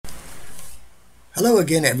Hello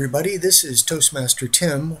again, everybody. This is Toastmaster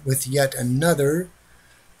Tim with yet another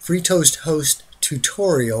FreeToast Host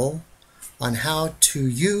tutorial on how to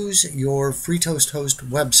use your FreeToast Host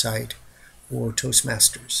website for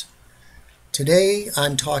Toastmasters. Today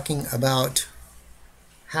I'm talking about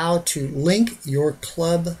how to link your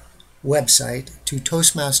club website to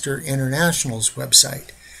Toastmaster International's website.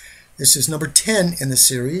 This is number 10 in the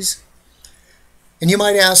series. And you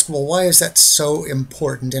might ask, well, why is that so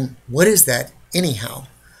important? And what is that anyhow?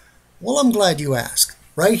 Well, I'm glad you asked.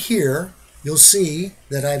 Right here, you'll see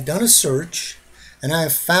that I've done a search and I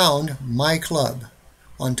have found my club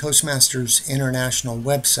on Toastmasters International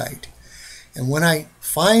website. And when I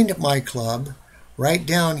find my club, right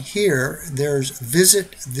down here, there's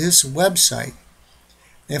visit this website.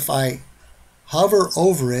 If I hover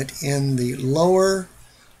over it in the lower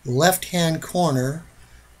left-hand corner,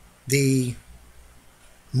 the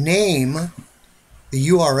name, the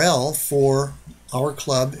URL for our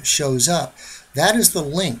club shows up. That is the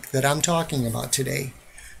link that I'm talking about today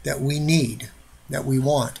that we need, that we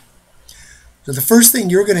want. So the first thing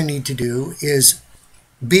you're going to need to do is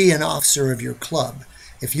be an officer of your club.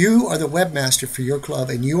 If you are the webmaster for your club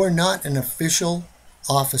and you are not an official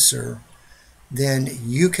officer, then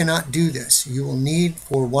you cannot do this. You will need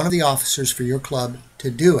for one of the officers for your club to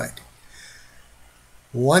do it.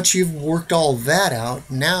 Once you've worked all that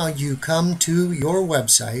out, now you come to your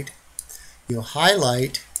website, you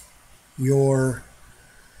highlight your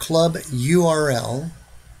club URL,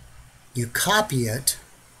 you copy it,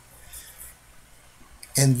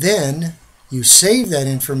 and then you save that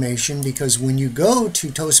information, because when you go to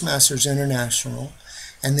Toastmasters International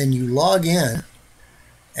and then you log in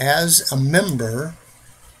as a member,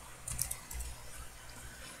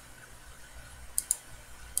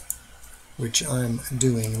 which I'm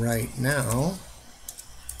doing right now.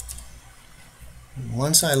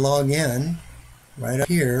 Once I log in, right up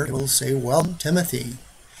here, it will say, "Welcome, Timothy."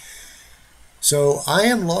 So I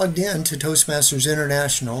am logged in to Toastmasters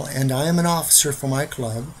International, and I am an officer for my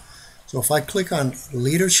club. So if I click on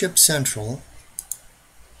Leadership Central,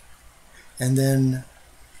 and then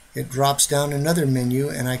it drops down another menu,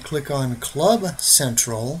 and I click on Club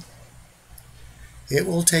Central, it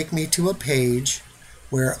will take me to a page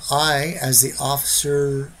where I, as the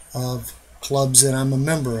officer of clubs that I'm a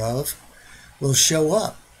member of, will show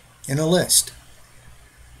up in a list.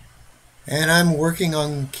 And I'm working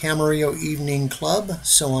on Camarillo Evening Club,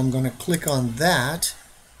 so I'm going to click on that.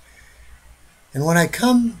 And when I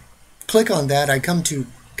click on that, I come to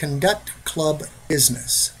Conduct Club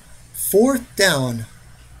Business. Fourth down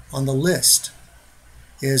on the list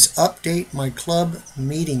is Update My Club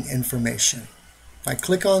Meeting Information. If I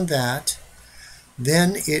click on that,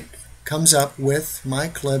 then it comes up with my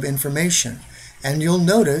club information. And you'll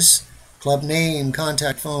notice club name,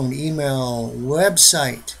 contact phone, email,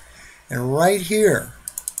 website. And right here,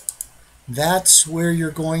 that's where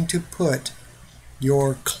you're going to put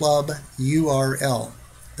your club URL,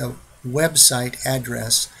 the website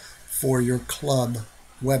address for your club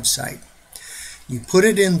website. You put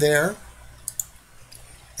it in there,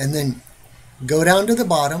 and then go down to the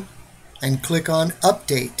bottom and click on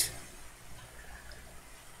Update.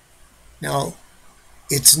 Now,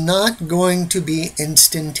 it's not going to be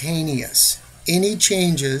instantaneous. Any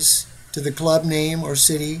changes to the club name or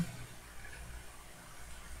city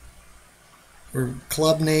or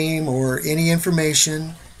club name or any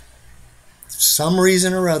information, some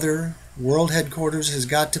reason or other, World Headquarters has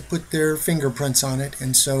got to put their fingerprints on it,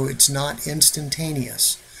 and so it's not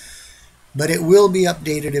instantaneous. But it will be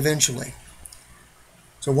updated eventually.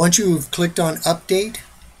 So once you've clicked on Update,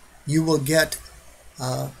 you will get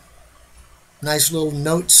nice little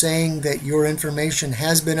note saying that your information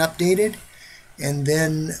has been updated, and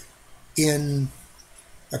then in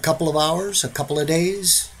a couple of hours, a couple of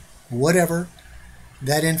days, whatever,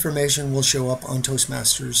 that information will show up on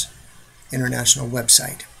Toastmasters International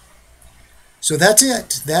website. So that's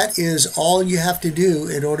it. That is all you have to do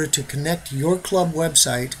in order to connect your club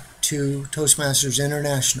website to Toastmasters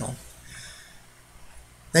International.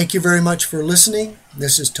 Thank you very much for listening.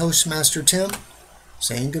 This is Toastmaster Tim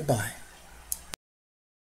saying goodbye.